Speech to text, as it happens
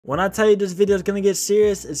When I tell you this video is going to get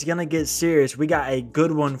serious, it's going to get serious. We got a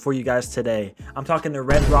good one for you guys today. I'm talking the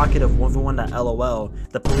Red Rocket of 1v1.LOL,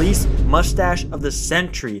 the police mustache of the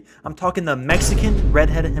century. I'm talking the Mexican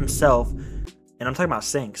redhead himself, and I'm talking about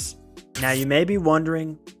Sinks. Now, you may be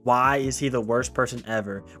wondering, why is he the worst person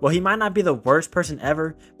ever? Well, he might not be the worst person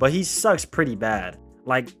ever, but he sucks pretty bad.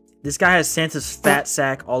 Like, this guy has Santa's fat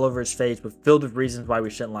sack all over his face, but filled with reasons why we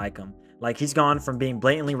shouldn't like him. Like, he's gone from being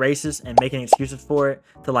blatantly racist and making excuses for it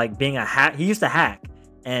to, like, being a hack. He used to hack,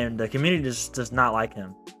 and the community just does not like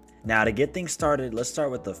him. Now, to get things started, let's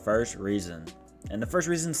start with the first reason. And the first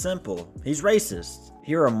reason is simple. He's racist.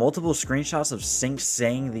 Here are multiple screenshots of Sinks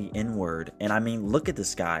saying the N-word. And I mean, look at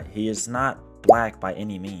this guy. He is not black by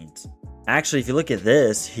any means. Actually, if you look at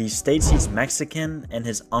this, he states he's Mexican and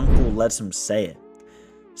his uncle lets him say it.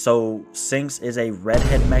 So, Sinks is a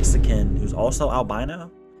redhead Mexican who's also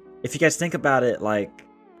albino? If you guys think about it, like,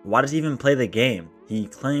 why does he even play the game? He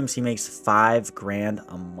claims he makes $5 grand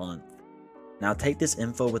a month. Now, take this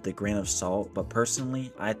info with a grain of salt, but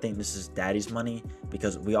personally, I think this is daddy's money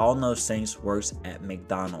because we all know Sinks works at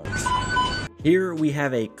McDonald's. Here we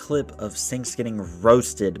have a clip of Sinks getting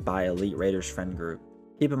roasted by Elite Raiders friend group.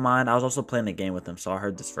 Keep in mind, I was also playing the game with him, so I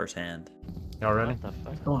heard this firsthand. Y'all ready? What the fuck?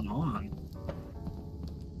 What's going on?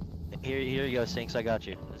 Here you go, Sinks. I got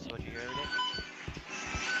you. This is what you hear every day.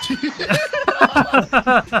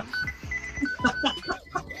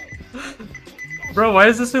 Bro, why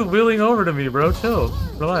is this dude wheeling over to me, bro? Chill.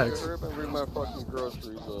 Relax. Bring my fucking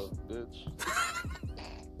groceries up, bitch.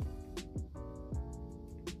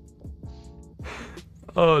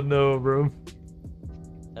 Oh no, bro.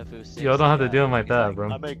 Y'all don't have to do him like that,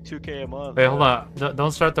 bro. I make 2K a month. Wait, hold on.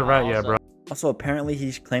 Don't start the rat yet, bro. Also, apparently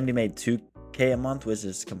he claimed he made 2K a month, which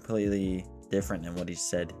is completely different than what he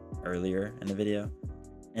said earlier in the video.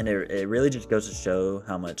 And it really just goes to show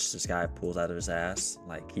how much this guy pulls out of his ass.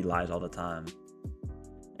 Like, he lies all the time.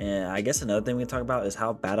 And I guess another thing we can talk about is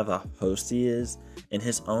how bad of a host he is. In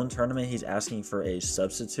his own tournament, he's asking for a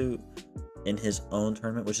substitute in his own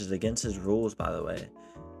tournament, which is against his rules, by the way.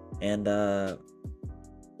 And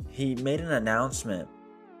he made an announcement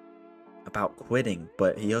about quitting,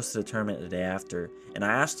 but he hosted a tournament the day after. And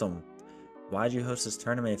I asked him, why'd you host this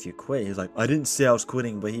tournament if you quit? He was like, I didn't say I was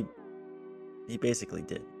quitting, but he basically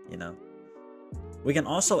did, you know. We can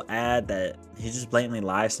also add that he just blatantly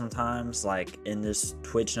lies sometimes. Like in this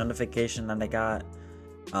Twitch notification that I got,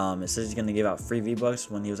 it says he's gonna give out free V-Bucks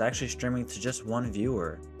when he was actually streaming to just one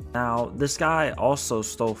viewer. Now, this guy also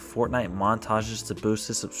stole Fortnite montages to boost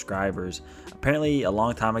his subscribers. Apparently, a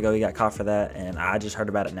long time ago, he got caught for that, and I just heard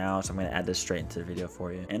about it now, so I'm gonna add this straight into the video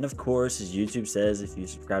for you. And of course, his YouTube says if you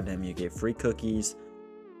subscribe to him, you get free cookies.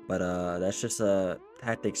 But that's just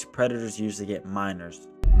tactics predators use to get minors.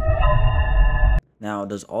 Now,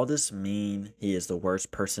 does all this mean he is the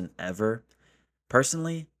worst person ever?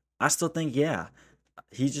 Personally, I still think yeah.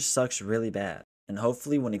 He just sucks really bad. And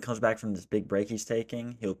hopefully when he comes back from this big break he's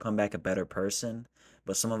taking, he'll come back a better person.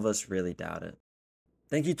 But some of us really doubt it.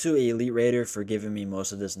 Thank you to Elite Raider for giving me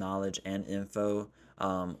most of this knowledge and info.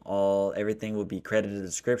 Everything will be credited in the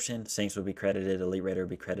description. Sinks will be credited, Elite Raider will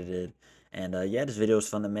be credited. And yeah, this video is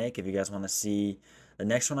fun to make. If you guys want to see the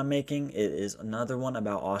next one I'm making, it is another one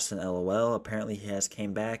about Austin LOL. Apparently he has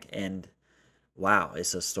came back and wow,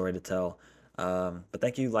 it's a story to tell. But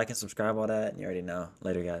thank you, like and subscribe, all that, and you already know.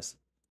 Later, guys.